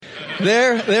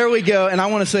There we go. And I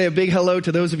want to say a big hello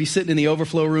to those of you sitting in the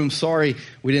overflow room. Sorry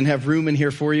we didn't have room in here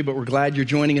for you, but we're glad you're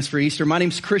joining us for Easter. My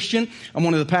name's Christian. I'm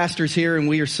one of the pastors here, and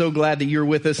we are so glad that you're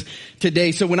with us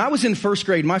today. So when I was in first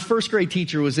grade, my first grade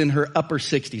teacher was in her upper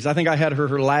 60s. I think I had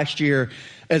her last year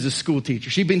as a school teacher.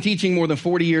 She'd been teaching more than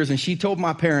 40 years, and she told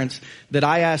my parents that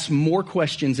I asked more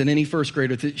questions than any first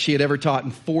grader that she had ever taught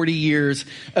in 40 years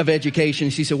of education.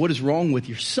 She said, "What is wrong with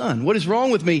your son?" What is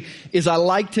wrong with me is I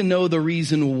like to know the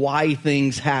reason why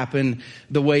things happen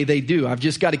the way they do. I've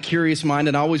just got a curious mind,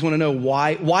 and I always want to know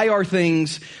why are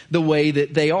things the way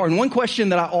that they are. And one question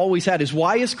that I always had is,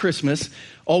 why is Christmas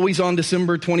always on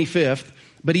December 25th,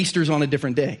 but Easter's on a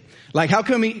different day? Like, how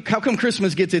come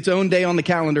Christmas gets its own day on the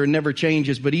calendar and never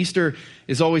changes, but Easter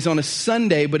is always on a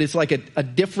Sunday, but it's like a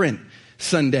different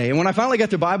Sunday? And when I finally got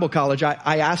to Bible college,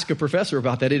 I asked a professor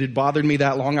about that. It had bothered me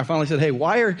that long. I finally said, "Hey,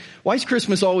 why is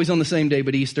Christmas always on the same day,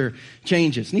 but Easter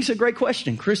changes?" And he said, "Great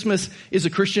question. Christmas is a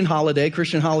Christian holiday.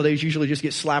 Christian holidays usually just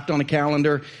get slapped on a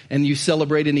calendar and you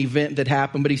celebrate an event that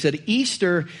happened." But he said,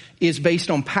 Easter is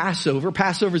based on Passover.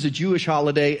 Passover is a Jewish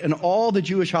holiday, and all the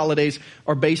Jewish holidays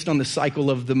are based on the cycle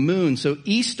of the moon. So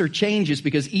Easter changes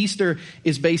because Easter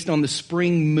is based on the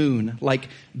spring moon, like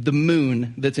the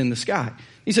moon that's in the sky.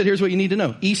 He said, here's what you need to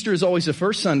know. Easter is always the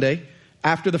first Sunday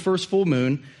after the first full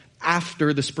moon,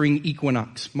 after the spring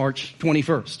equinox, March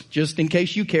 21st. Just in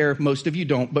case you care, most of you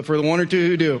don't, but for the one or two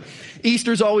who do.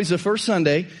 Easter is always the first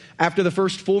Sunday after the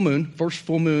first full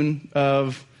moon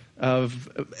of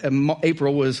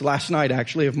April was last night,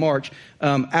 actually, of March,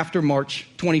 after March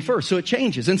 21st. So it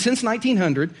changes. And since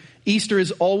 1900, Easter has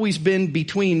always been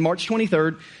between March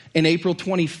 23rd and April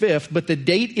 25th, but the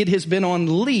date it has been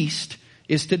on least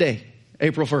is today,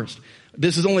 April 1st.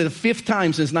 This is only the fifth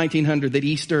time since 1900 that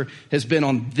Easter has been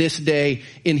on this day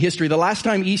in history. The last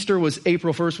time Easter was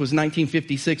April 1st was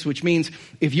 1956, which means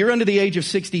if you're under the age of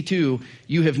 62,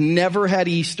 you have never had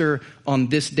Easter on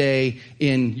this day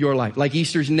in your life. Like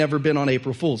Easter's never been on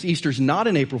April Fool's. Easter's not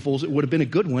an April Fool's. It would have been a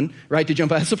good one, right? To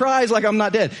jump out, surprise, like I'm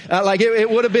not dead. It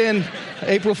would have been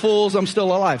April Fool's, I'm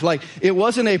still alive. Like it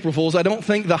wasn't April Fool's. I don't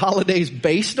think the holiday's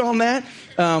based on that.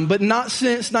 But not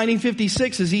since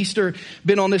 1956 has Easter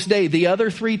been on this day. The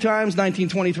other three times,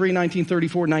 1923,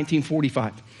 1934,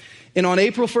 1945. And on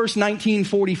April 1st,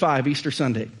 1945, Easter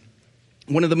Sunday,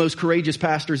 one of the most courageous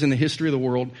pastors in the history of the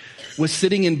world was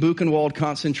sitting in Buchenwald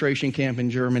concentration camp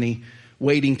in Germany,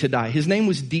 waiting to die. His name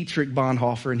was Dietrich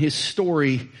Bonhoeffer, and his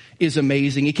story is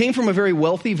amazing. He came from a very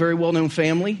wealthy, very well-known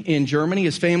family in Germany.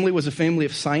 His family was a family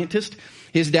of scientists.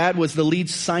 His dad was the lead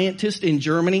scientist in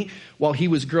Germany while he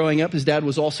was growing up. His dad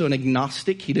was also an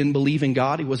agnostic. He didn't believe in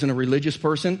God. He wasn't a religious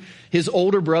person. His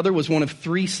older brother was one of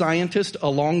three scientists,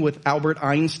 along with Albert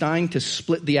Einstein, to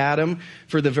split the atom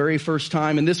for the very first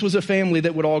time. And this was a family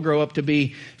that would all grow up to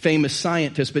be famous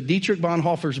scientists. But Dietrich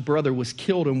Bonhoeffer's brother was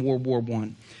killed in World War I.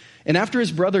 And after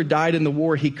his brother died in the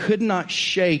war, he could not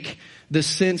shake the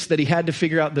sense that he had to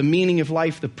figure out the meaning of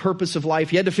life, the purpose of life.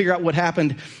 He had to figure out what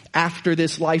happened after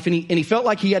this life. And he felt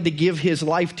like he had to give his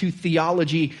life to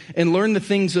theology and learn the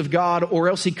things of God, or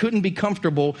else he couldn't be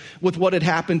comfortable with what had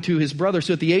happened to his brother.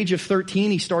 So at the age of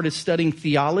 13, he started studying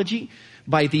theology.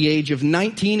 By the age of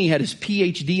 19, he had his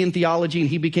PhD in theology, and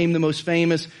he became the most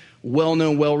famous,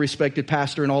 well-known, well-respected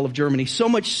pastor in all of Germany. So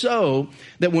much so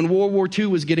that when World War II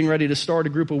was getting ready to start, a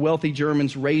group of wealthy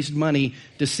Germans raised money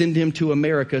to send him to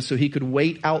America so he could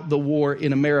wait out the war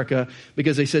in America,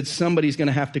 because they said, somebody's going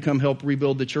to have to come help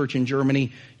rebuild the church in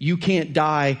Germany. You can't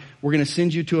die. We're going to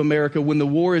send you to America. When the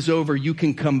war is over, you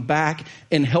can come back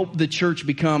and help the church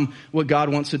become what God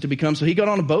wants it to become. So he got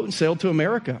on a boat and sailed to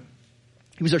America.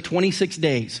 He was there 26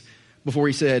 days before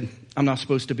he said, I'm not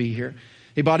supposed to be here.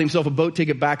 He bought himself a boat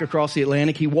ticket back across the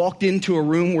Atlantic. He walked into a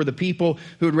room where the people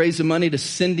who had raised the money to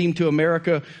send him to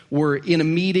America were in a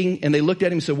meeting, and they looked at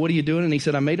him and said, what are you doing? And he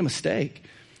said, I made a mistake.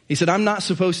 He said, I'm not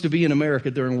supposed to be in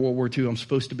America during World War II. I'm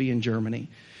supposed to be in Germany.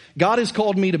 God has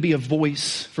called me to be a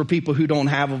voice for people who don't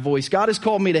have a voice. God has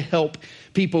called me to help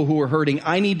people who are hurting.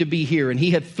 I need to be here. And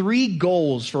he had three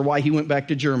goals for why he went back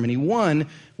to Germany. One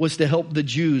was to help the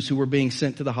Jews who were being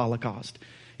sent to the Holocaust.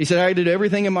 He said, I did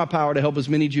everything in my power to help as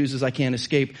many Jews as I can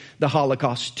escape the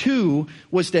Holocaust. Two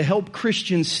was to help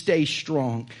Christians stay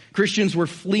strong. Christians were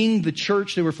fleeing the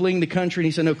church. They were fleeing the country. And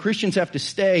he said, no, Christians have to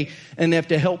stay and they have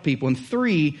to help people. And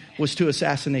three was to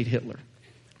assassinate Hitler.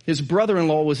 His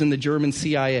brother-in-law was in the German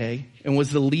CIA and was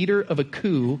the leader of a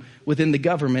coup within the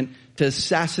government to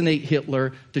assassinate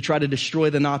Hitler, to try to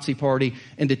destroy the Nazi Party,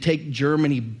 and to take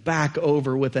Germany back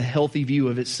over with a healthy view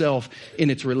of itself in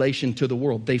its relation to the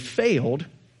world. They failed,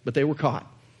 but they were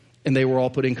caught, and they were all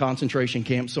put in concentration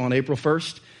camps. So on April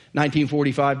 1st,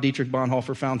 1945, Dietrich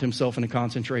Bonhoeffer found himself in a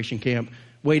concentration camp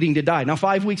waiting to die. Now,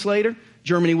 5 weeks later,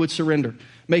 Germany would surrender.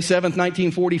 May 7th,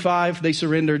 1945, they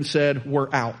surrendered and said,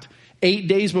 we're out. 8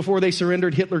 days before they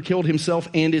surrendered, Hitler killed himself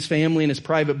and his family in his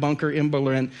private bunker in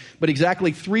Berlin. But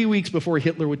exactly 3 weeks before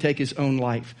Hitler would take his own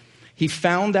life, he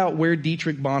found out where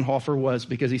Dietrich Bonhoeffer was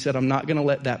because he said, I'm not going to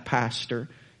let that pastor,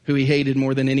 who he hated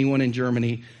more than anyone in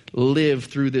Germany, live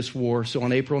through this war. So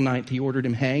on April 9th, he ordered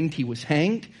him hanged. He was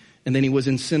hanged, and then he was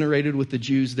incinerated with the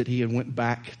Jews that he had went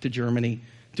back to Germany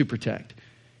to protect.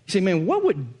 You say, man, what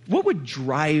would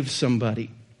drive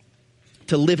somebody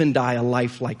to live and die a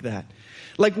life like that?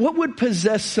 Like, what would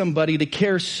possess somebody to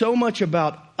care so much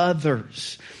about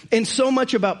others and so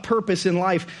much about purpose in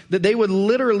life that they would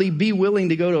literally be willing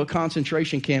to go to a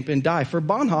concentration camp and die? For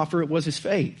Bonhoeffer, it was his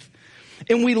faith.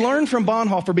 And we learn from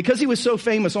Bonhoeffer, because he was so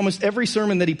famous, almost every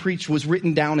sermon that he preached was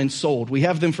written down and sold. We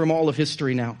have them from all of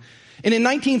history now. And in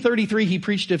 1933, he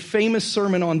preached a famous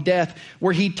sermon on death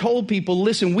where he told people,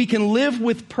 listen, we can live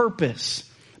with purpose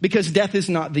because death is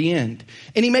not the end.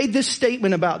 And he made this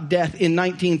statement about death in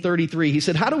 1933. He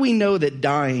said, how do we know that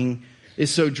dying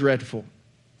is so dreadful?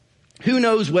 Who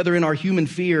knows whether in our human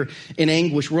fear and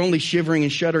anguish, we're only shivering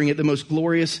and shuddering at the most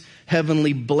glorious,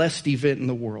 heavenly, blessed event in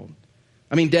the world.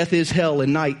 I mean, death is hell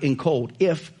and night and cold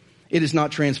if it is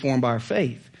not transformed by our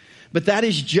faith. But that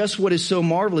is just what is so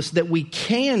marvelous, that we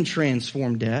can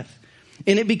transform death,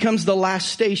 and it becomes the last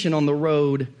station on the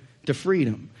road to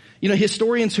freedom. You know,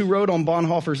 historians who wrote on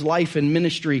Bonhoeffer's life and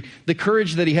ministry, the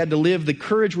courage that he had to live, the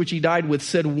courage which he died with,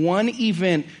 said one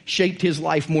event shaped his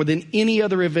life more than any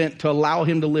other event to allow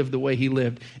him to live the way he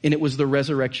lived, and it was the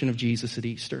resurrection of Jesus at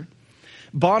Easter.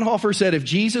 Bonhoeffer said, if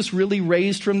Jesus really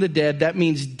raised from the dead, that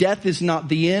means death is not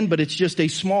the end, but it's just a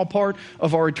small part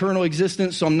of our eternal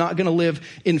existence. So I'm not going to live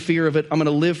in fear of it. I'm going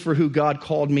to live for who God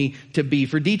called me to be.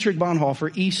 For Dietrich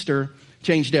Bonhoeffer, Easter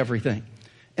changed everything.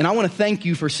 And I want to thank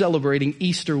you for celebrating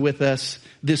Easter with us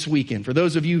this weekend. For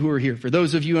those of you who are here, for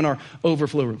those of you in our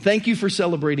overflow room, thank you for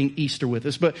celebrating Easter with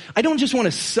us. But I don't just want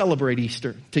to celebrate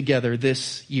Easter together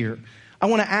this year. I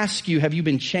want to ask you, have you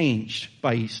been changed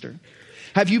by Easter?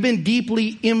 Have you been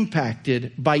deeply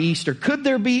impacted by Easter? Could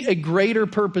there be a greater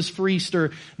purpose for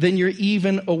Easter than you're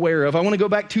even aware of? I want to go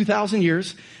back 2,000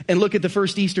 years and look at the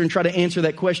first Easter and try to answer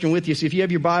that question with you. So if you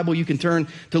have your Bible, you can turn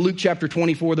to Luke chapter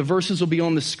 24. The verses will be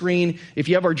on the screen. If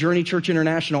you have our Journey Church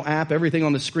International app, everything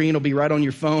on the screen will be right on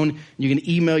your phone. You can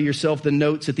email yourself the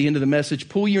notes at the end of the message.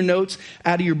 Pull your notes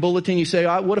out of your bulletin. You say,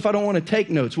 what if I don't want to take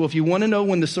notes? Well, if you want to know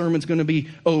when the sermon's going to be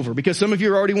over, because some of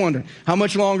you are already wondering, how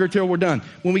much longer till we're done?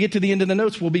 When we get to the end of the notes,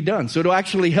 we'll be done. So it'll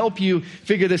actually help you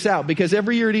figure this out, because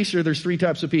every year at Easter, there's three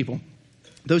types of people.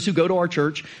 Those who go to our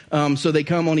church, so they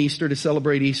come on Easter to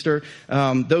celebrate Easter.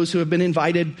 Those who have been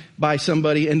invited by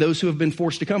somebody, and those who have been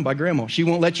forced to come by grandma. She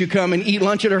won't let you come and eat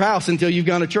lunch at her house until you've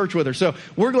gone to church with her. So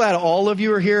we're glad all of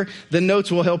you are here. The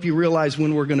notes will help you realize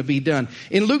when we're going to be done.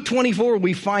 In Luke 24,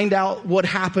 we find out what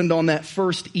happened on that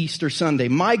first Easter Sunday.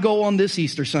 My goal on this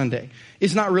Easter Sunday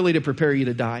is not really to prepare you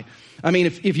to die. I mean,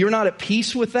 if you're not at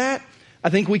peace with that, I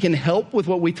think we can help with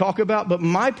what we talk about, but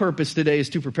my purpose today is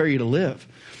to prepare you to live.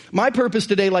 My purpose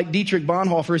today, like Dietrich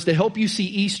Bonhoeffer, is to help you see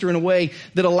Easter in a way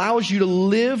that allows you to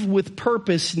live with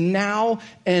purpose now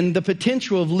and the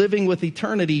potential of living with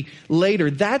eternity later.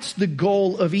 That's the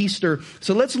goal of Easter.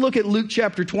 So let's look at Luke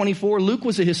chapter 24. Luke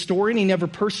was a historian. He never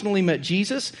personally met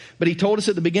Jesus, but he told us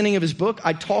at the beginning of his book,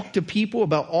 I talked to people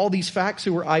about all these facts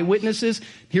who were eyewitnesses.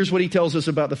 Here's what he tells us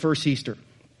about the first Easter.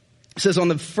 It says, on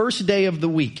the first day of the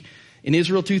week, in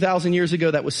Israel 2,000 years ago,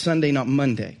 that was Sunday, not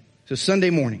Monday. So Sunday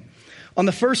morning. On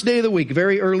the first day of the week,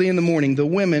 very early in the morning, the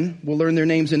women, we'll learn their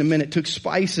names in a minute, took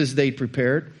spices they'd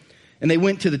prepared, and they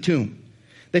went to the tomb.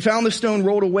 They found the stone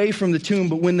rolled away from the tomb,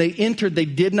 but when they entered, they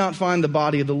did not find the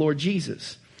body of the Lord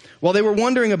Jesus. While they were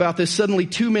wondering about this, suddenly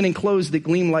two men in clothes that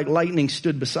gleamed like lightning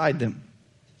stood beside them.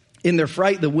 In their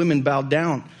fright, the women bowed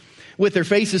down with their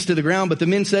faces to the ground, but the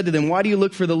men said to them, why do you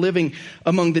look for the living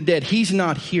among the dead? He's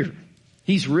not here.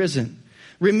 He's risen.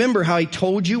 Remember how he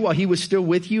told you while he was still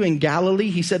with you in Galilee?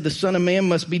 He said the Son of Man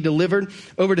must be delivered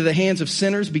over to the hands of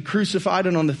sinners, be crucified,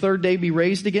 and on the third day be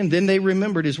raised again. Then they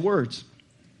remembered his words.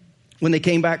 When they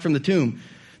came back from the tomb,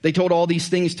 they told all these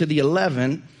things to the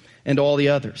 11 and all the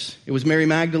others. It was Mary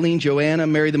Magdalene, Joanna,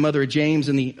 Mary the mother of James,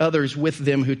 and the others with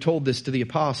them who told this to the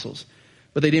apostles.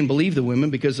 But they didn't believe the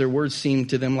women because their words seemed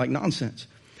to them like nonsense.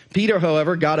 Peter,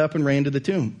 however, got up and ran to the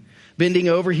tomb. Bending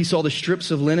over, he saw the strips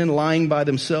of linen lying by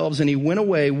themselves, and he went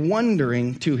away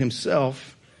wondering to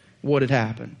himself what had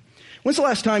happened. When's the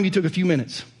last time you took a few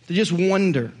minutes to just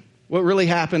wonder what really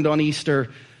happened on Easter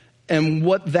and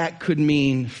what that could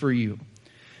mean for you?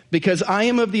 because I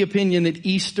am of the opinion that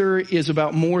Easter is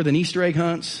about more than Easter egg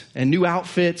hunts and new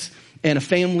outfits and a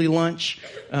family lunch.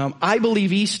 I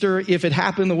believe Easter, if it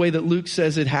happened the way that Luke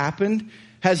says it happened,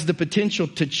 has the potential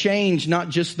to change not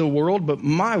just the world, but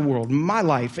my world, my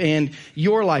life, and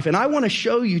your life. And I want to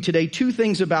show you today two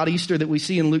things about Easter that we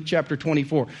see in Luke chapter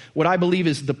 24. What I believe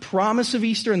is the promise of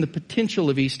Easter and the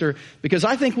potential of Easter. Because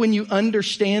I think when you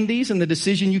understand these and the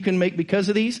decision you can make because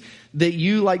of these, that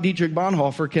you, like Dietrich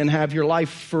Bonhoeffer, can have your life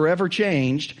forever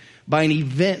changed by an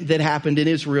event that happened in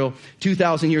Israel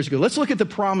 2,000 years ago. Let's look at the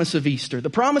promise of Easter. The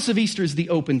promise of Easter is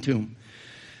the open tomb.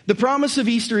 The promise of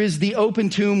Easter is the open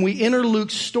tomb. We enter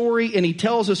Luke's story and he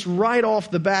tells us right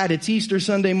off the bat, it's Easter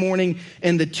Sunday morning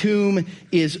and the tomb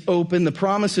is open. The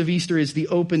promise of Easter is the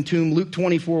open tomb. Luke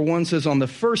 24:1 says, on the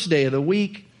first day of the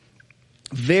week,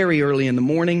 very early in the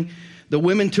morning, the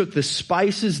women took the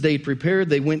spices they prepared.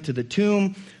 They went to the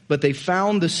tomb, but they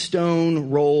found the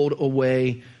stone rolled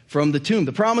away from the tomb.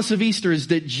 The promise of Easter is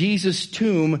that Jesus'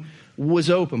 tomb was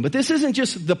open. But this isn't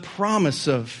just the promise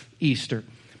of Easter.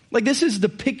 Like, this is the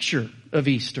picture of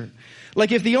Easter.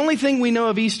 Like, if the only thing we know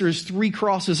of Easter is 3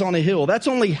 crosses on a hill, that's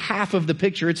only half of the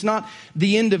picture. It's not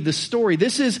the end of the story.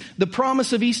 This is the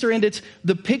promise of Easter, and it's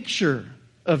the picture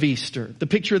of Easter. The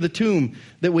picture of the tomb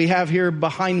that we have here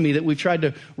behind me that we've tried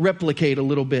to replicate a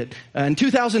little bit. In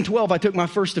 2012, I took my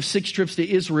first of 6 trips to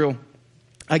Israel.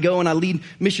 I go and I lead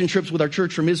mission trips with our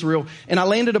church from Israel, and I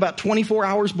landed about 24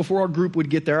 hours before our group would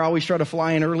get there. I always try to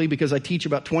fly in early because I teach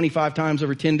about 25 times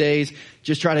over 10 days,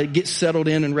 just try to get settled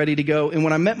in and ready to go. And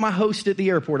when I met my host at the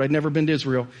airport, I'd never been to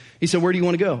Israel, he said, where do you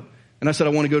want to go? And I said, I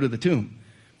want to go to the tomb.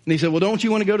 And he said, well, don't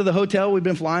you want to go to the hotel? We've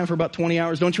been flying for about 20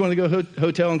 hours. Don't you want to go to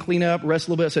hotel and clean up, rest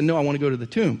a little bit? I said, no, I want to go to the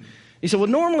tomb. He said, well,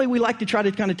 normally we like to try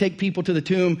to kind of take people to the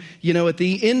tomb, you know, at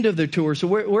the end of their tour. So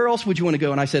where else would you want to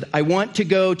go? And I said, I want to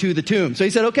go to the tomb. So he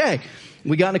said, okay.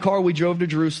 We got in a car, we drove to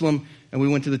Jerusalem, and we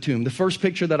went to the tomb. The first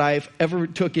picture that I've ever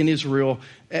took in Israel,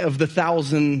 of the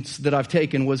thousands that I've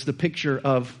taken, was the picture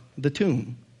of the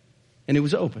tomb. And it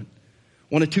was open.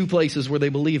 One of 2 places where they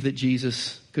believed that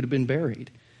Jesus could have been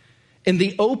buried. And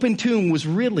the open tomb was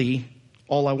really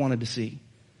all I wanted to see.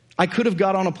 I could have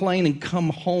got on a plane and come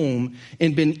home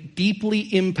and been deeply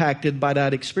impacted by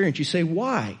that experience. You say,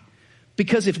 why?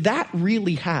 Because if that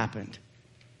really happened,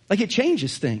 like, it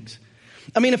changes things.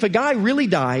 I mean, if a guy really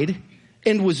died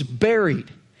and was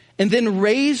buried and then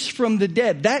raised from the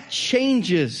dead, that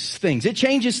changes things. It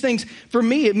changes things. For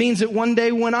me, it means that one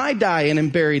day when I die and am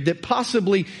buried, that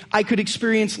possibly I could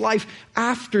experience life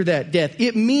after that death.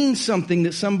 It means something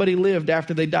that somebody lived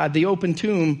after they died. The open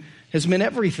tomb has meant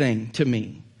everything to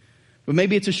me. But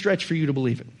maybe it's a stretch for you to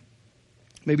believe it.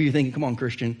 Maybe you're thinking, come on,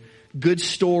 Christian, good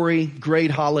story, great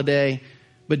holiday.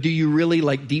 But do you really,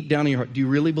 like, deep down in your heart, do you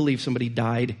really believe somebody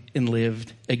died and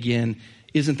lived again?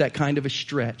 Isn't that kind of a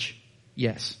stretch?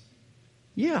 Yes.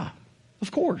 Yeah, of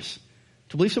course.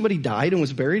 To believe somebody died and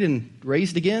was buried and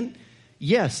raised again?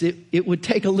 Yes, it would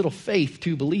take a little faith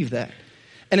to believe that.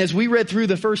 And as we read through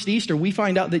the first Easter, we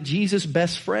find out that Jesus'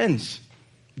 best friends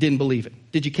didn't believe it.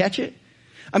 Did you catch it?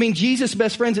 I mean, Jesus'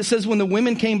 best friends, it says when the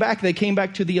women came back, they came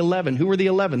back to the 11. Who were the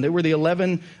 11? They were the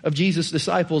 11 of Jesus'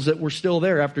 disciples that were still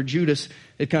there after Judas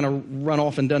had kind of run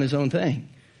off and done his own thing.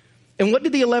 And what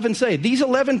did the 11 say? These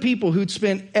 11 people who'd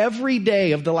spent every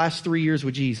day of the last 3 years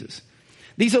with Jesus.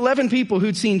 These 11 people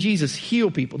who'd seen Jesus heal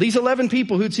people. These 11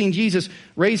 people who'd seen Jesus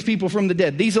raise people from the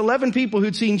dead. These 11 people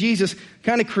who'd seen Jesus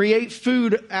kind of create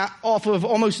food off of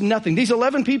almost nothing. These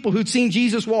 11 people who'd seen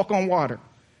Jesus walk on water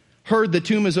heard the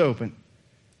tomb is open.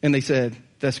 And they said,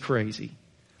 that's crazy.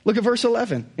 Look at verse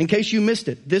 11, in case you missed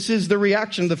it. This is the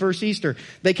reaction of the first Easter.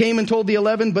 They came and told the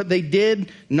 11, but they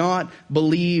did not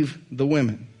believe the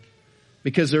women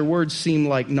because their words seemed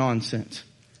like nonsense.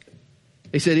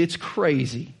 They said, it's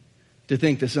crazy to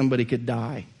think that somebody could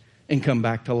die and come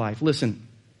back to life. Listen,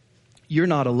 you're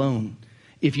not alone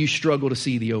if you struggle to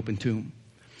see the open tomb.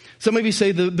 Some of you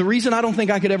say, the reason I don't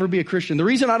think I could ever be a Christian, the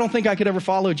reason I don't think I could ever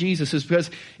follow Jesus is because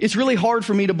it's really hard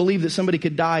for me to believe that somebody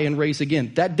could die and raise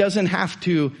again. That doesn't have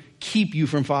to keep you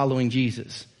from following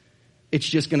Jesus. It's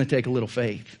just going to take a little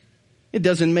faith. It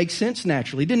doesn't make sense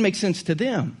naturally. It didn't make sense to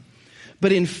them.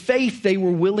 But in faith, they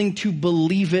were willing to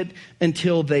believe it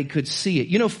until they could see it.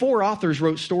 You know, 4 authors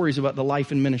wrote stories about the life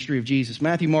and ministry of Jesus.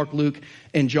 Matthew, Mark, Luke,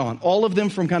 and John. All of them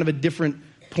from kind of a different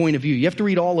point of view. You have to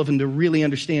read all of them to really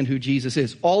understand who Jesus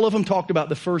is. All of them talked about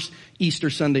the first Easter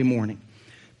Sunday morning.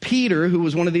 Peter, who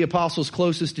was one of the apostles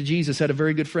closest to Jesus, had a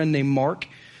very good friend named Mark.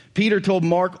 Peter told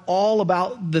Mark all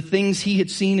about the things he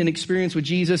had seen and experienced with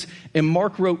Jesus, and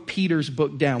Mark wrote Peter's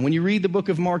book down. When you read the book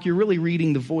of Mark, you're really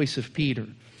reading the voice of Peter.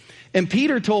 And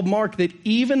Peter told Mark that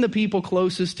even the people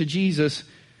closest to Jesus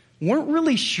weren't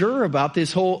really sure about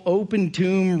this whole open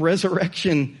tomb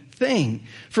resurrection thing.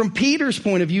 From Peter's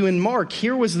point of view in Mark,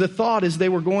 here was the thought as they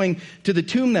were going to the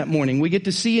tomb that morning. We get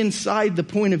to see inside the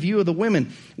point of view of the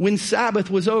women. When Sabbath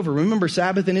was over, remember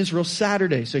Sabbath in Israel,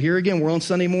 Saturday. So here again, we're on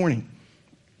Sunday morning.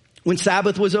 When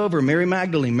Sabbath was over, Mary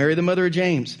Magdalene, Mary the mother of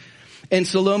James, and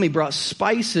Salome brought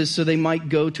spices so they might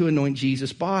go to anoint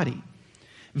Jesus' body.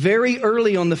 Very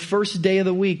early on the first day of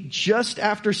the week, just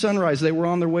after sunrise, they were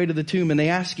on their way to the tomb and they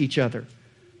asked each other,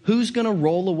 who's going to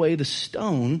roll away the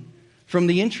stone from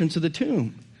the entrance of the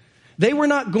tomb? They were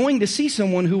not going to see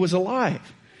someone who was alive.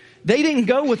 They didn't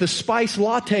go with a spice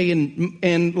latte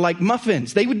and like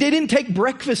muffins. They didn't take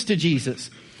breakfast to Jesus.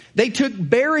 They took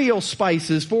burial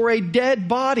spices for a dead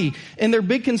body. And their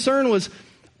big concern was,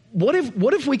 what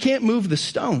if we can't move the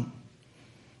stone?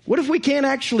 What if we can't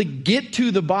actually get to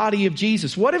the body of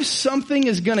Jesus? What if something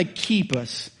is going to keep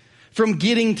us from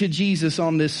getting to Jesus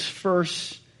on this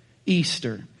first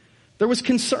Easter? There was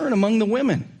concern among the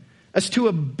women as to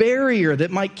a barrier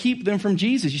that might keep them from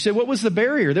Jesus. You say, what was the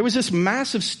barrier? There was this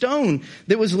massive stone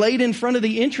that was laid in front of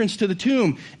the entrance to the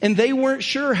tomb, and they weren't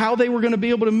sure how they were going to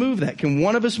be able to move that. Can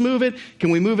one of us move it? Can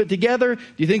we move it together? Do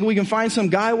you think we can find some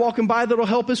guy walking by that'll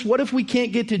help us? What if we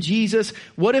can't get to Jesus?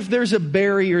 What if there's a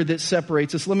barrier that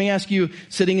separates us? Let me ask you,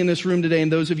 sitting in this room today,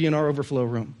 and those of you in our overflow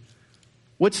room,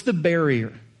 what's the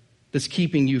barrier that's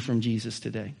keeping you from Jesus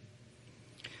today?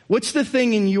 What's the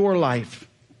thing in your life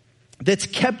that's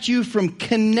kept you from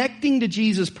connecting to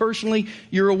Jesus personally?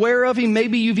 You're aware of him.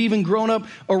 Maybe you've even grown up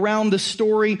around the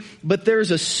story, but there's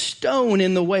a stone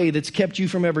in the way that's kept you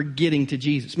from ever getting to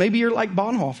Jesus. Maybe you're like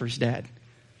Bonhoeffer's dad.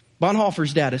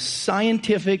 Bonhoeffer's dad, a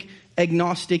scientific,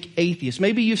 agnostic atheist.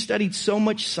 Maybe you've studied so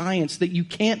much science that you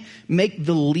can't make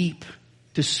the leap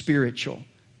to spiritual,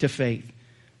 to faith.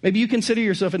 Maybe you consider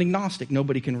yourself an agnostic.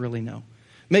 Nobody can really know.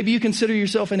 Maybe you consider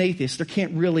yourself an atheist. There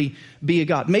can't really be a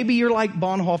God. Maybe you're like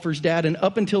Bonhoeffer's dad, and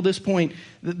up until this point,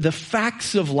 the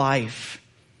facts of life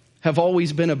have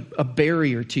always been a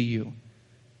barrier to you.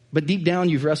 But deep down,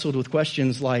 you've wrestled with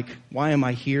questions like, why am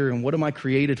I here, and what am I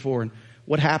created for, and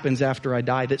what happens after I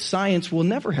die, that science will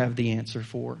never have the answer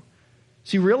for.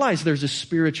 So you realize there's a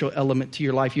spiritual element to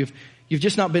your life. You've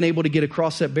just not been able to get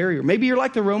across that barrier. Maybe you're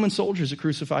like the Roman soldiers that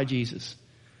crucified Jesus.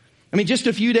 I mean, just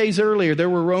a few days earlier, there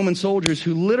were Roman soldiers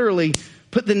who literally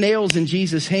put the nails in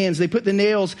Jesus' hands. They put the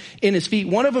nails in his feet.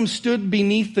 One of them stood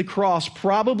beneath the cross,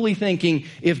 probably thinking,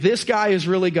 if this guy is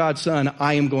really God's son,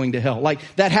 I am going to hell. Like,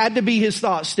 that had to be his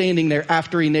thought standing there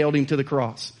after he nailed him to the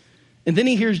cross. And then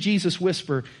he hears Jesus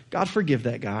whisper, God, forgive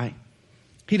that guy.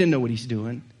 He didn't know what he's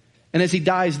doing. And as he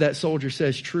dies, that soldier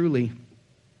says, truly,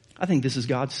 I think this is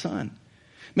God's son.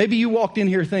 Maybe you walked in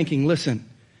here thinking, listen,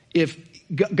 if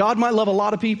God might love a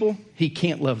lot of people, he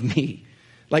can't love me.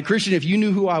 Like, Christian, if you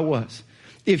knew who I was,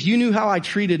 if you knew how I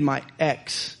treated my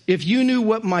ex, if you knew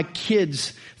what my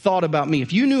kids thought about me,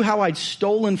 if you knew how I'd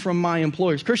stolen from my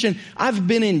employers, Christian, I've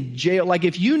been in jail. Like,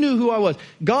 if you knew who I was,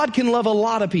 God can love a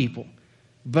lot of people,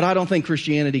 but I don't think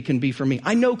Christianity can be for me.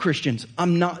 I know Christians.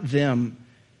 I'm not them.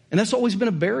 And that's always been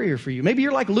a barrier for you. Maybe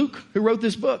you're like Luke, who wrote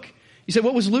this book. You said,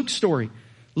 what was Luke's story?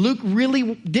 Luke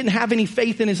really didn't have any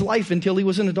faith in his life until he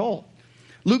was an adult.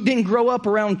 Luke didn't grow up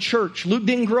around church. Luke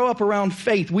didn't grow up around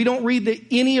faith. We don't read that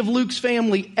any of Luke's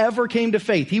family ever came to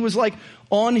faith. He was like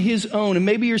on his own. And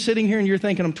maybe you're sitting here and you're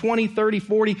thinking, I'm 20, 30,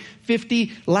 40,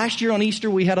 50. Last year on Easter,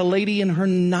 we had a lady in her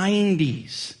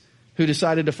 90s who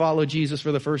decided to follow Jesus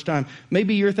for the first time.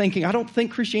 Maybe you're thinking, I don't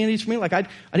think Christianity is for me. Like, I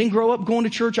didn't grow up going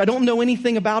to church. I don't know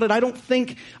anything about it. I don't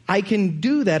think I can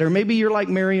do that. Or maybe you're like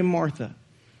Mary and Martha.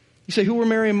 You say, who were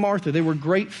Mary and Martha? They were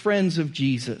great friends of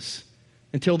Jesus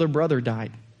until their brother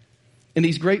died. And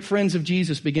these great friends of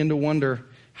Jesus began to wonder,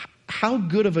 how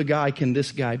good of a guy can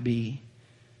this guy be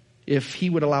if he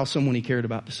would allow someone he cared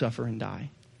about to suffer and die?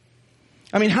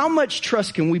 I mean, how much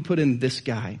trust can we put in this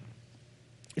guy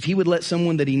if he would let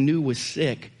someone that he knew was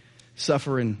sick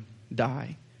suffer and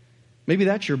die? Maybe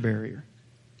that's your barrier.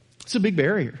 It's a big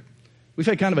barrier. We've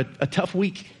had kind of a tough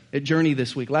week at Journey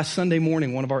this week. Last Sunday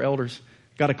morning, one of our elders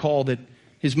got a call that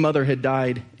his mother had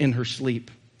died in her sleep.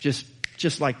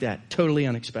 Just like that. Totally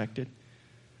unexpected.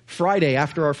 Friday,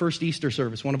 after our first Easter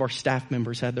service, one of our staff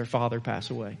members had their father pass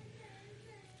away.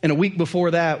 And a week before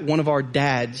that, one of our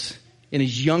dads in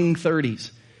his young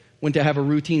 30s went to have a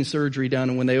routine surgery done.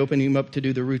 And when they opened him up to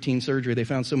do the routine surgery, they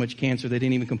found so much cancer, they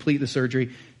didn't even complete the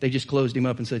surgery. They just closed him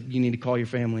up and said, you need to call your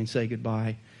family and say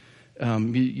goodbye.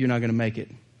 You're not going to make it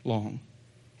long.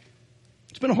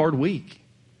 It's been a hard week.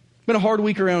 It's been a hard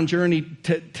week around Journey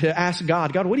to ask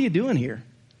God, what are you doing here?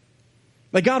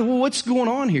 Like, God, well, what's going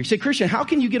on here? You say, Christian, how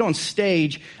can you get on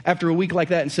stage after a week like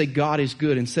that and say God is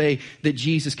good and say that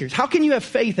Jesus cares? How can you have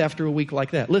faith after a week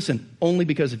like that? Listen, only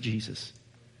because of Jesus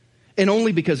and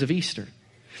only because of Easter.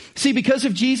 See, because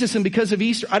of Jesus and because of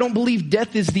Easter, I don't believe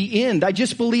death is the end. I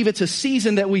just believe it's a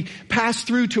season that we pass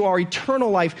through to our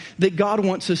eternal life that God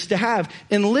wants us to have.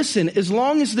 And listen, as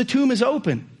long as the tomb is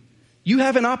open, you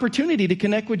have an opportunity to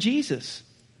connect with Jesus.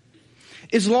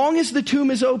 As long as the tomb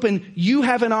is open, you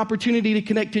have an opportunity to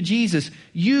connect to Jesus.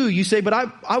 You say, but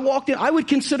I walked in, I would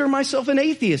consider myself an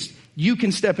atheist. You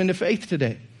can step into faith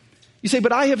today. You say,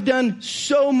 but I have done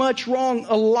so much wrong.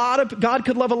 God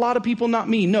could love a lot of people, not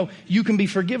me. No, you can be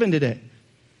forgiven today.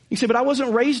 You say, but I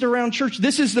wasn't raised around church.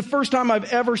 This is the first time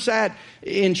I've ever sat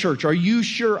in church. Are you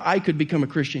sure I could become a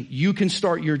Christian? You can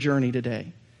start your journey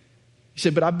today. You say,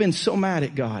 but I've been so mad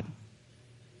at God.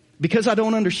 Because I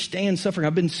don't understand suffering,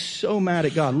 I've been so mad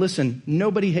at God. Listen,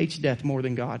 nobody hates death more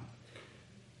than God,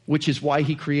 which is why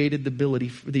he created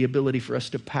the ability for us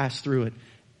to pass through it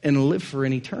and live for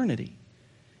an eternity.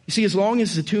 You see, as long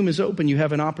as the tomb is open, you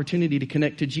have an opportunity to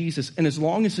connect to Jesus. And as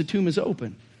long as the tomb is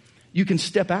open, you can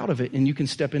step out of it and you can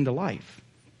step into life.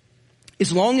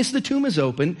 As long as the tomb is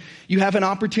open, you have an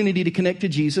opportunity to connect to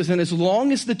Jesus. And as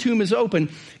long as the tomb is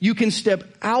open, you can step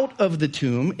out of the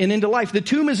tomb and into life. The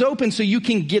tomb is open so you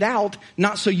can get out,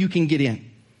 not so you can get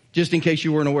in. Just in case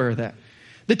you weren't aware of that.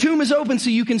 The tomb is open so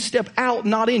you can step out,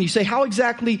 not in. You say, how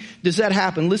exactly does that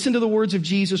happen? Listen to the words of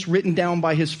Jesus written down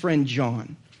by his friend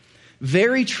John.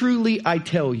 Very truly, I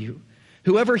tell you,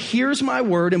 whoever hears my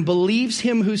word and believes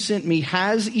him who sent me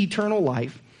has eternal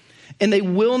life. And they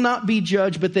will not be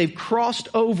judged, but they've crossed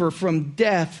over from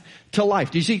death to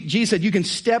life. Do you see? Jesus said you can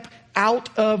step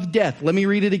out of death. Let me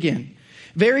read it again.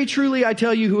 Very truly, I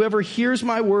tell you, whoever hears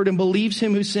my word and believes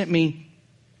him who sent me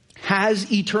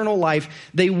has eternal life.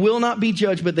 They will not be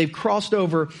judged, but they've crossed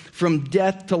over from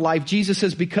death to life. Jesus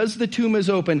says, because the tomb is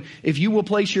open, if you will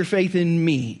place your faith in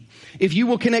me, if you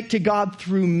will connect to God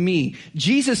through me.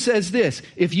 Jesus says this,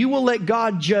 if you will let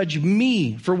God judge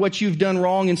me for what you've done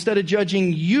wrong instead of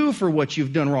judging you for what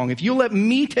you've done wrong, if you'll let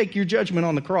me take your judgment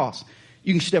on the cross,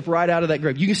 you can step right out of that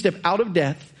grave. You can step out of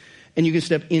death and you can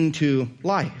step into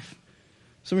life.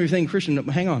 Some of you are thinking, Christian,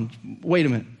 hang on, wait a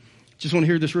minute. Just want to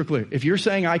hear this real clear. If you're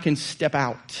saying I can step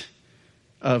out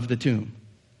of the tomb,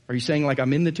 are you saying like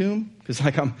I'm in the tomb? Because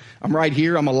like I'm right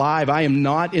here, I'm alive. I am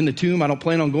not in the tomb. I don't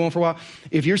plan on going for a while.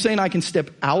 If you're saying I can step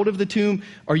out of the tomb,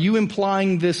 are you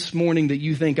implying this morning that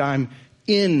you think I'm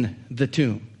in the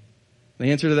tomb? The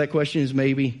answer to that question is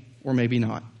maybe or maybe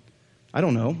not. I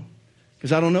don't know,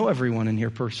 because I don't know everyone in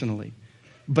here personally.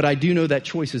 But I do know that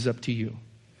choice is up to you.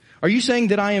 Are you saying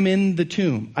that I am in the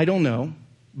tomb? I don't know,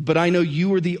 but I know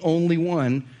you are the only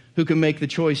one who can make the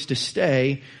choice to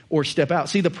stay or step out.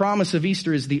 See, the promise of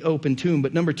Easter is the open tomb,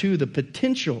 but number two, the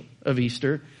potential of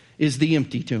Easter is the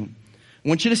empty tomb. I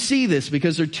want you to see this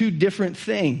because they're two different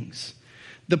things.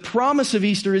 The promise of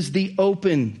Easter is the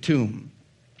open tomb.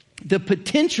 The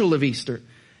potential of Easter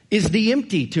is the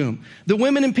empty tomb. The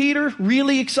women and Peter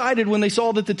really excited when they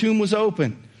saw that the tomb was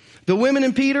open. The women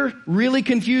and Peter really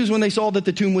confused when they saw that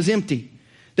the tomb was empty.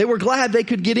 They were glad they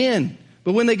could get in.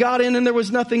 But when they got in and there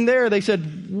was nothing there, they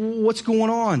said, what's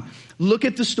going on? Look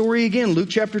at the story again. Luke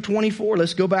chapter 24.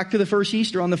 Let's go back to the first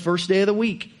Easter on the first day of the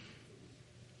week.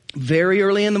 Very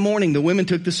early in the morning, the women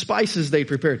took the spices they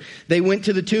prepared. They went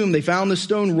to the tomb. They found the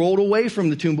stone rolled away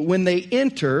from the tomb. But when they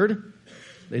entered,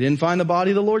 they didn't find the body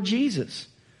of the Lord Jesus.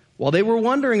 While they were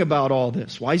wondering about all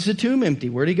this, why is the tomb empty?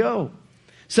 Where'd he go?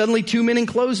 Suddenly, two men in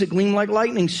clothes that gleamed like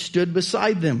lightning stood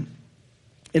beside them.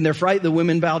 In their fright, the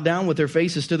women bowed down with their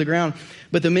faces to the ground.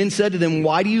 But the men said to them,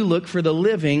 why do you look for the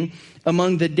living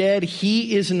among the dead?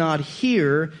 He is not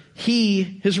here.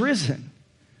 He has risen.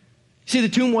 See, the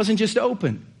tomb wasn't just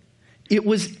open. It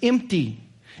was empty.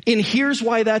 And here's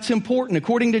why that's important.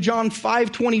 According to John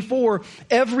 5:24,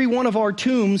 every one of our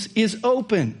tombs is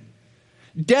open.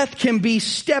 Death can be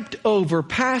stepped over,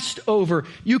 passed over.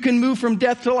 You can move from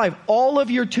death to life. All of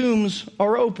your tombs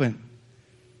are open.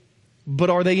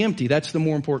 But are they empty? That's the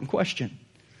more important question.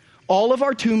 All of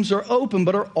our tombs are open,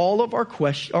 but are all of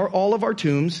our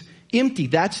tombs empty?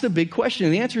 That's the big question.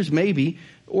 And the answer is maybe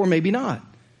or maybe not.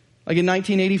 Like in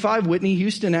 1985, Whitney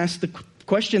Houston asked the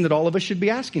question that all of us should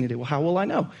be asking today. Well, how will I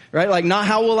know? Right? Like not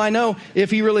how will I know if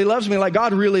he really loves me? Like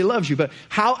God really loves you. But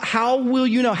how will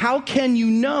you know? How can you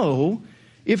know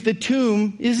if the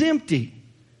tomb is empty?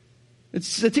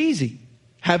 It's easy.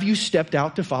 Have you stepped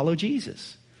out to follow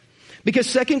Jesus?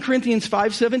 Because 2 Corinthians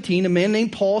 5:17, a man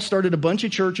named Paul started a bunch of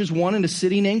churches, one in a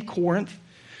city named Corinth,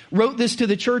 wrote this to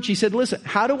the church. He said, listen,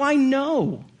 how do I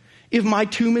know if my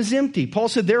tomb is empty? Paul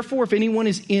said, therefore, if anyone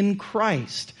is in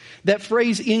Christ. That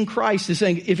phrase in Christ is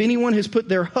saying, if anyone has put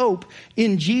their hope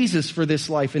in Jesus for this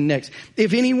life and next,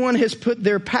 if anyone has put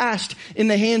their past in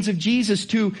the hands of Jesus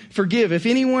to forgive, if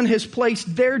anyone has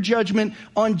placed their judgment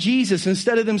on Jesus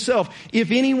instead of themselves,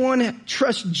 if anyone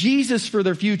trusts Jesus for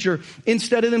their future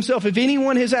instead of themselves, if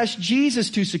anyone has asked Jesus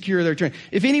to secure their return,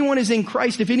 if anyone is in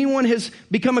Christ, if anyone has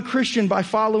become a Christian by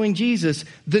following Jesus,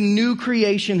 the new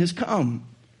creation has come.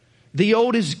 The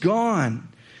old is gone.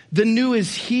 The new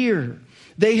is here.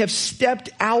 They have stepped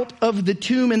out of the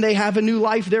tomb and they have a new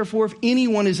life. Therefore, if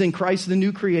anyone is in Christ, the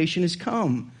new creation has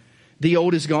come. The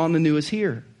old is gone, the new is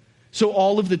here. So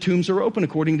all of the tombs are open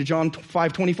according to John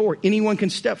 5:24. Anyone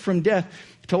can step from death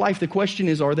to life. The question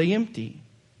is, are they empty?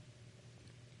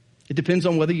 It depends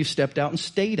on whether you stepped out and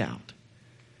stayed out.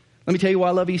 Let me tell you why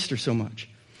I love Easter so much.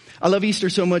 I love Easter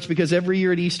so much because every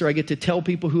year at Easter I get to tell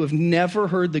people who have never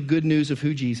heard the good news of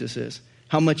who Jesus is,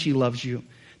 how much he loves you,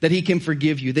 that he can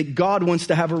forgive you, that God wants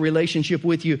to have a relationship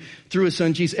with you through his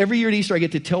son Jesus. Every year at Easter I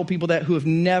get to tell people that who have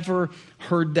never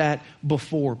heard that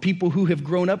before. People who have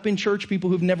grown up in church, people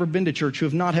who have never been to church, who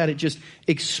have not had it just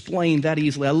explained that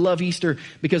easily. I love Easter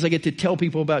because I get to tell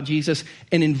people about Jesus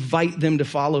and invite them to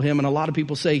follow him. And a lot of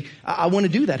people say, I want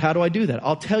to do that. How do I do that?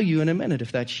 I'll tell you in a minute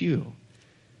if that's you.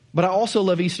 But I also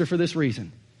love Easter for this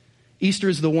reason. Easter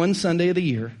is the one Sunday of the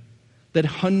year that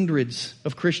hundreds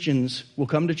of Christians will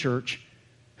come to church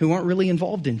who aren't really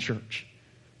involved in church.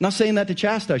 I'm not saying that to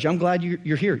chastise you. I'm glad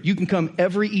you're here. You can come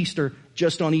every Easter,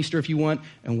 just on Easter if you want,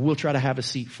 and we'll try to have a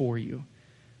seat for you.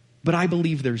 But I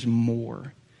believe there's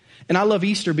more. And I love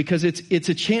Easter because it's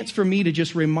a chance for me to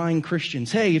just remind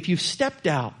Christians, hey, if you've stepped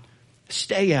out,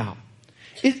 stay out.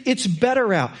 It's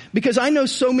better out, because I know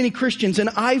so many Christians, and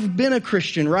I've been a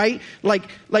Christian, right? Like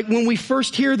when we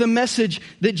first hear the message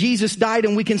that Jesus died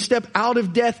and we can step out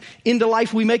of death into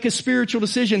life, we make a spiritual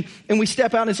decision and we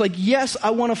step out and it's like, yes,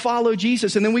 I want to follow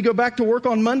Jesus. And then we go back to work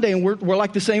on Monday and we're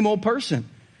like the same old person.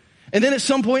 And then at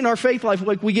some point in our faith life,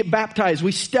 like we get baptized,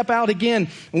 we step out again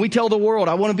and we tell the world,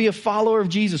 I want to be a follower of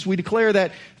Jesus. We declare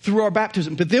that through our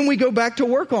baptism. But then we go back to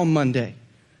work on Monday.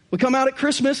 We come out at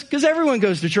Christmas because everyone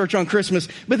goes to church on Christmas.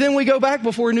 But then we go back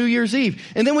before New Year's Eve.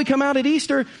 And then we come out at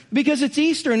Easter because it's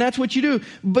Easter and that's what you do.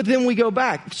 But then we go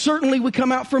back. Certainly we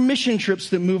come out for mission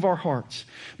trips that move our hearts.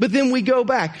 But then we go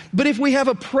back. But if we have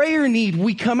a prayer need,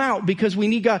 we come out because we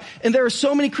need God. And there are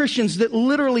so many Christians that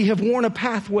literally have worn a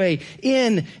pathway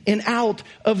in and out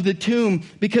of the tomb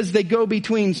because they go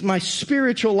between my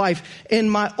spiritual life and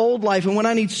my old life. And when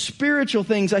I need spiritual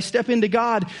things, I step into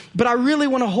God. But I really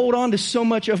want to hold on to so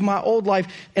much of my old life.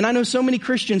 And I know so many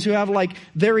Christians who have like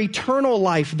their eternal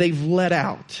life they've let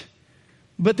out.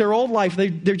 But their old life,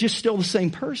 they're just still the same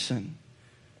person.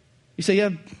 You say, yeah,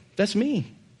 that's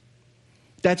me.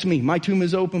 That's me. My tomb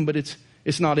is open, but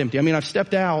it's not empty. I mean, I've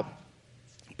stepped out,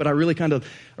 but I really kind of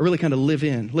live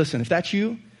in. Listen, if that's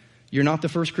you, you're not the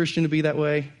first Christian to be that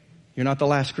way. You're not the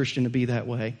last Christian to be that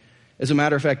way. As a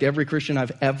matter of fact, every Christian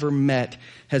I've ever met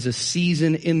has a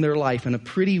season in their life and a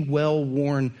pretty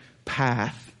well-worn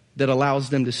path that allows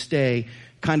them to stay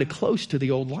kind of close to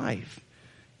the old life.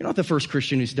 You're not the first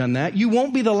Christian who's done that. You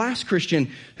won't be the last Christian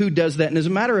who does that. And as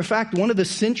a matter of fact, one of the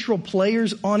central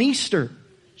players on Easter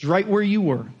is right where you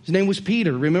were. His name was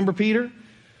Peter. Remember Peter?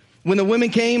 When the women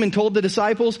came and told the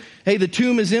disciples, hey, the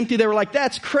tomb is empty, they were like,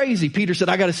 that's crazy. Peter said,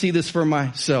 I got to see this for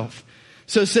myself.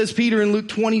 So it says Peter in Luke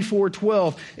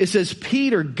 24:12, it says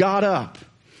Peter got up.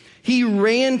 He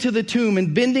ran to the tomb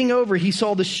and bending over, he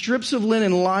saw the strips of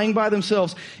linen lying by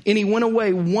themselves. And he went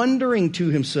away wondering to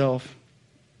himself,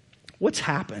 what's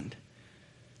happened?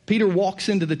 Peter walks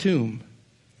into the tomb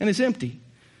and it's empty.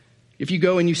 If you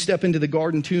go and you step into the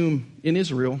garden tomb in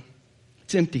Israel,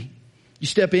 it's empty. You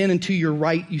step in and to your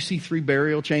right, you see 3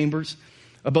 burial chambers.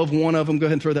 Above one of them, go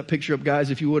ahead and throw that picture up,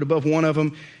 guys, if you would. Above one of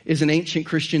them is an ancient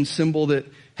Christian symbol that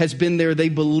has been there, they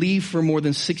believe, for more than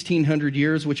 1,600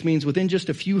 years, which means within just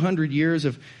a few hundred years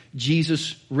of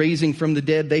Jesus raising from the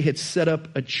dead, they had set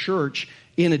up a church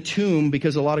in a tomb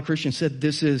because a lot of Christians said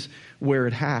this is where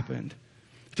it happened.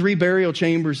 3 burial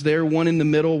chambers there, one in the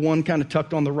middle, one kind of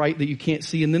tucked on the right that you can't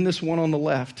see, and then this one on the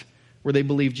left where they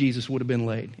believe Jesus would have been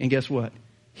laid. And guess what?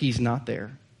 He's not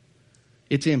there.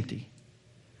 It's empty.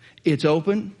 It's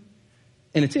open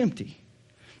and it's empty.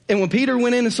 And when Peter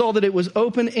went in and saw that it was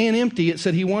open and empty, it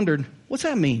said he wondered, what's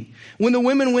that mean? When the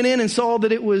women went in and saw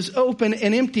that it was open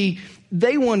and empty,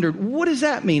 they wondered, what does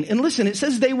that mean? And listen, it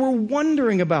says they were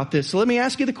wondering about this. So let me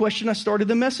ask you the question I started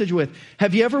the message with.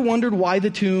 Have you ever wondered why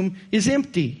the tomb is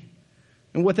empty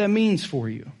and what that means for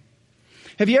you?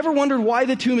 Have you ever wondered why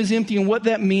the tomb is empty and what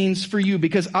that means for you?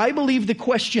 Because I believe the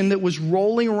question that was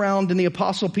rolling around in the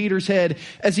Apostle Peter's head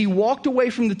as he walked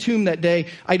away from the tomb that day,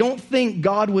 I don't think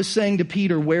God was saying to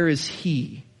Peter, where is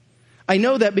he? I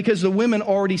know that because the women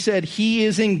already said, he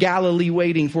is in Galilee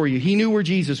waiting for you. He knew where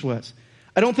Jesus was.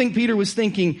 I don't think Peter was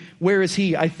thinking, where is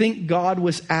he? I think God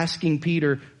was asking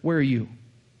Peter, where are you?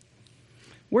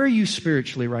 Where are you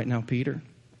spiritually right now, Peter?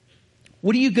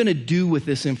 What are you going to do with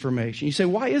this information? You say,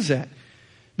 why is that?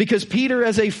 Because Peter,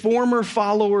 as a former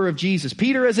follower of Jesus,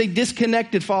 Peter, as a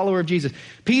disconnected follower of Jesus,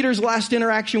 Peter's last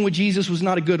interaction with Jesus was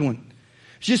not a good one.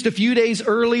 Just a few days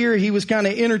earlier, he was kind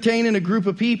of entertaining a group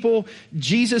of people.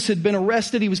 Jesus had been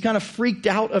arrested. He was kind of freaked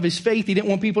out of his faith. He didn't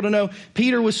want people to know.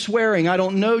 Peter was swearing, I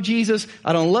don't know Jesus.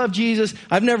 I don't love Jesus.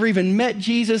 I've never even met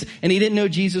Jesus. And he didn't know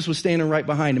Jesus was standing right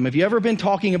behind him. Have you ever been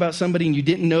talking about somebody and you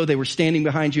didn't know they were standing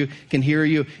behind you, can hear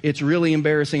you? It's really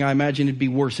embarrassing. I imagine it'd be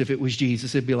worse if it was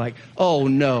Jesus. It'd be like, oh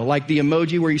no, like the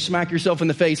emoji where you smack yourself in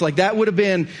the face. Like that would have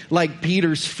been like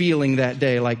Peter's feeling that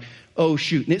day. Like, oh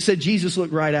shoot. And it said Jesus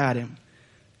looked right at him.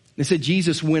 It said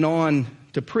Jesus went on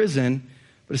to prison,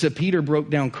 but it said Peter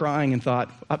broke down crying and thought,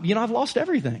 I've lost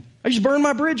everything. I just burned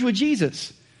my bridge with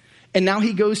Jesus. And now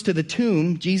he goes to the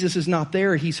tomb. Jesus is not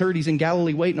there. He's heard he's in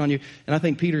Galilee waiting on you. And I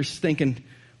think Peter's thinking,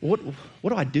 what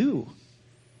do I do?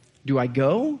 Do I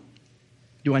go?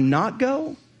 Do I not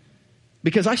go?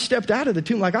 Because I stepped out of the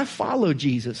tomb. Like I followed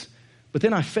Jesus, but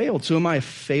then I failed. So am I a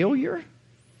failure?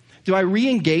 Do I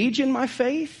re-engage in my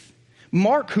faith?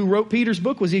 Mark, who wrote Peter's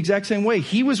book, was the exact same way.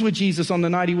 He was with Jesus on the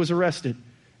night he was arrested.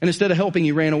 And instead of helping,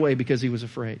 he ran away because he was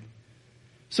afraid.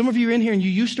 Some of you are in here and you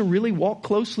used to really walk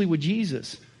closely with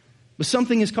Jesus, but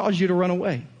something has caused you to run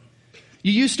away.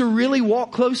 You used to really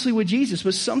walk closely with Jesus,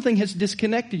 but something has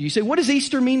disconnected you. You say, what does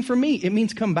Easter mean for me? It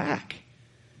means come back.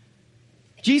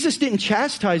 Jesus didn't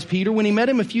chastise Peter. When he met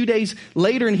him a few days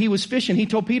later and he was fishing, he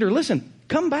told Peter, listen,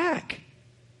 come back.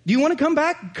 Do you want to come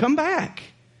back? Come back.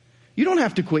 You don't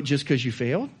have to quit just because you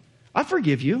failed. I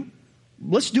forgive you.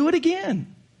 Let's do it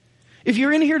again. If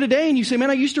you're in here today and you say,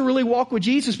 man, I used to really walk with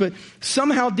Jesus, but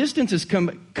somehow distance has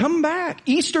come back.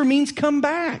 Easter means come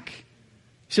back.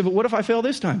 You say, but what if I fail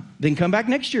this time? Then come back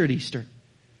next year at Easter.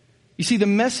 You see, the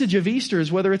message of Easter is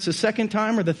whether it's the second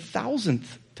time or the 1,000th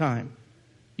time,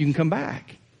 you can come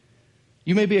back.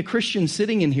 You may be a Christian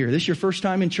sitting in here. This is your first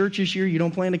time in church this year. You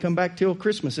don't plan to come back till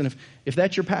Christmas. And if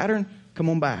that's your pattern, come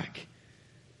on back.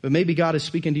 But maybe God is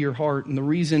speaking to your heart, and the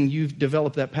reason you've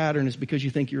developed that pattern is because you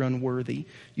think you're unworthy.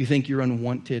 You think you're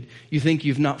unwanted. You think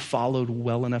you've not followed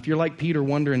well enough. You're like Peter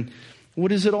wondering, what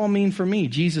does it all mean for me?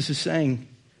 Jesus is saying,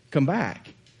 come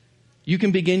back. You can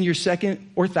begin your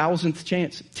second or 1,000th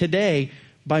chance today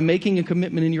by making a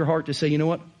commitment in your heart to say, you know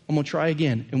what? I'm going to try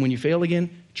again. And when you fail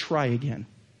again, try again.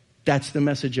 That's the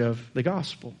message of the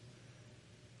gospel.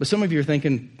 But some of you are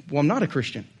thinking, well, I'm not a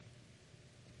Christian.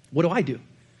 What do I do?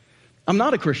 I'm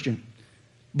not a Christian,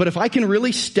 but if I can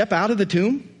really step out of the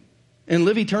tomb and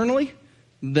live eternally,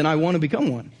 then I want to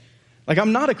become one. Like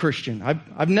I'm not a Christian.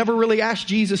 I've never really asked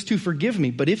Jesus to forgive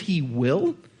me, but if he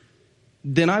will,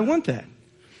 then I want that.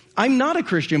 I'm not a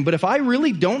Christian, but if I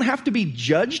really don't have to be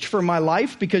judged for my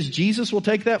life because Jesus will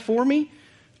take that for me,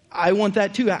 I want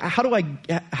that too. How do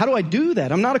I do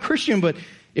that? I'm not a Christian, but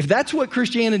if that's what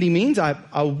Christianity means,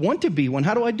 I want to be one.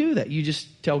 How do I do that? You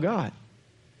just tell God.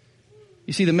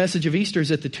 You see, the message of Easter is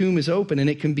that the tomb is open and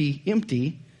it can be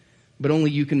empty, but only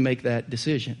you can make that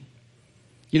decision.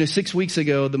 6 weeks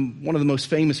ago, one of the most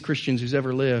famous Christians who's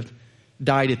ever lived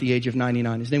died at the age of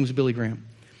 99. His name was Billy Graham.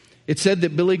 It said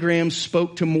that Billy Graham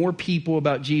spoke to more people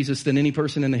about Jesus than any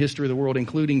person in the history of the world,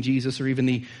 including Jesus or even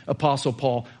the Apostle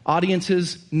Paul.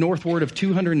 Audiences northward of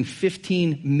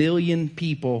 215 million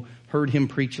people heard him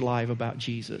preach live about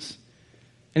Jesus.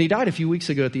 And he died a few weeks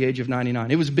ago at the age of 99.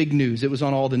 It was big news. It was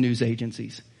on all the news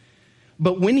agencies.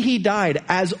 But when he died,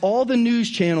 as all the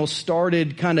news channels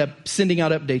started kind of sending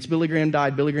out updates, Billy Graham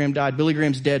died, Billy Graham died, Billy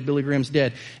Graham's dead, Billy Graham's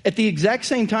dead. At the exact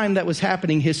same time that was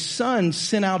happening, his son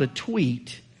sent out a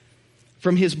tweet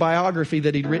from his biography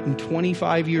that he'd written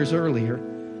 25 years earlier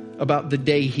about the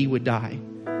day he would die.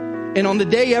 And on the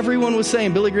day everyone was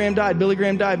saying, Billy Graham died, Billy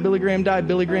Graham died, Billy Graham died,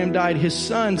 Billy Graham died, his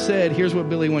son said, here's what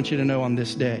Billy wants you to know on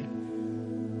this day.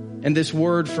 And this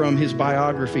word from his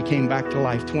biography came back to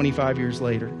life 25 years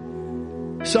later.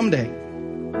 Someday,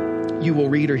 you will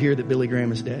read or hear that Billy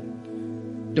Graham is dead.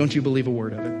 Don't you believe a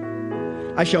word of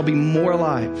it. I shall be more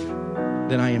alive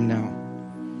than I am now.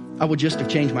 I will just have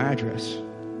changed my address.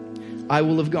 I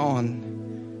will have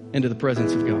gone into the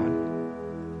presence of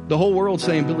God. The whole world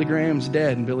saying Billy Graham's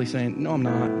dead, and Billy saying, no, I'm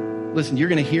not. Listen, you're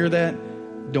going to hear that.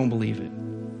 Don't believe it.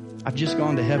 I've just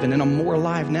gone to heaven, and I'm more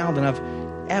alive now than I've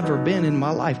ever been in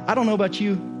my life. I don't know about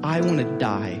you. I want to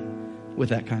die with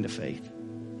that kind of faith.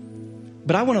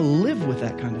 But I want to live with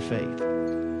that kind of faith.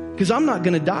 Because I'm not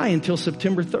going to die until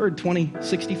September 3rd,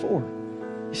 2064.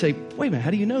 You say, wait a minute,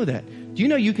 how do you know that? Do you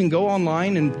know you can go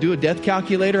online and do a death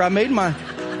calculator? I made my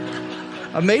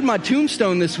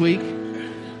tombstone this week,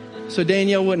 so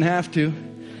Danielle wouldn't have to.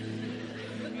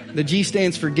 The G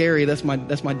stands for Gary. That's my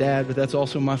dad, but that's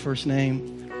also my first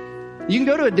name. You can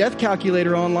go to a death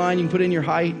calculator online. You can put in your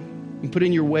height. You can put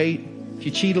in your weight. If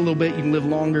you cheat a little bit, you can live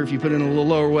longer if you put in a little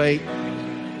lower weight.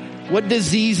 What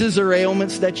diseases or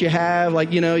ailments that you have.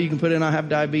 Like, you can put in, I have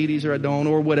diabetes or I don't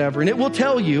or whatever. And it will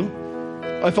tell you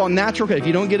if on natural, if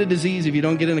you don't get a disease, if you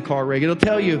don't get in a car wreck, it'll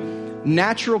tell you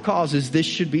natural causes. This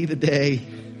should be the day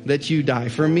that you die.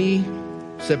 For me,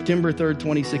 September 3rd,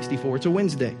 2064. It's a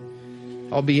Wednesday.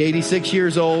 I'll be 86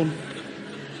 years old,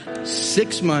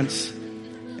 6 months,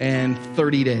 and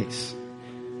 30 days.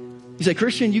 You say,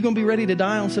 Christian, you going to be ready to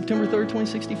die on September 3rd,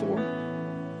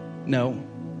 2064? No,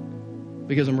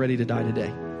 because I'm ready to die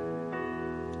today.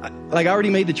 I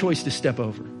already made the choice to step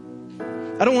over.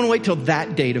 I don't want to wait till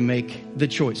that day to make the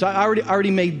choice. I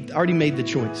already made the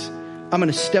choice. I'm going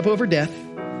to step over death,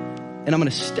 and I'm going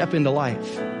to step into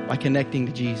life by connecting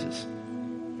to Jesus.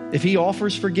 If he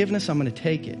offers forgiveness, I'm going to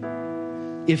take it.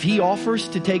 If he offers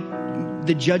to take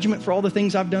the judgment for all the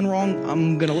things I've done wrong,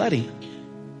 I'm going to let him.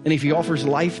 And if he offers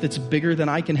life that's bigger than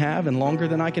I can have and longer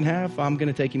than I can have, I'm going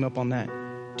to take him up on that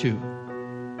too.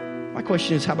 My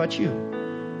question is, how about you?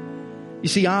 You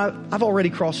see, I've already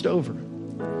crossed over.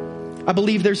 I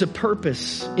believe there's a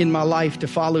purpose in my life to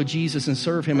follow Jesus and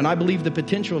serve him. And I believe the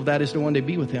potential of that is to one day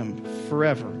be with him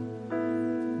forever.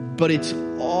 But it's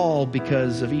all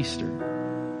because of Easter.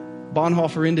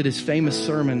 Bonhoeffer ended his famous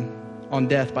sermon on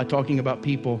death by talking about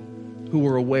people who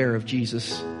were aware of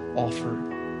Jesus' offer.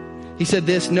 He said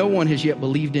this: no one has yet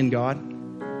believed in God,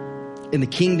 in the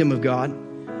kingdom of God.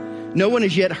 No one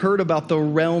has yet heard about the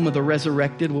realm of the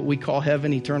resurrected, what we call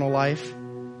heaven, eternal life,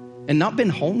 and not been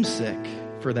homesick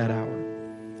for that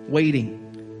hour, waiting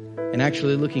and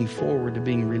actually looking forward to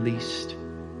being released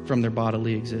from their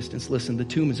bodily existence. Listen, the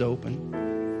tomb is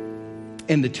open,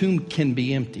 and the tomb can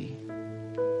be empty,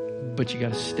 but you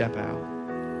got to step out.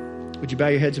 Would you bow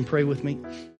your heads and pray with me?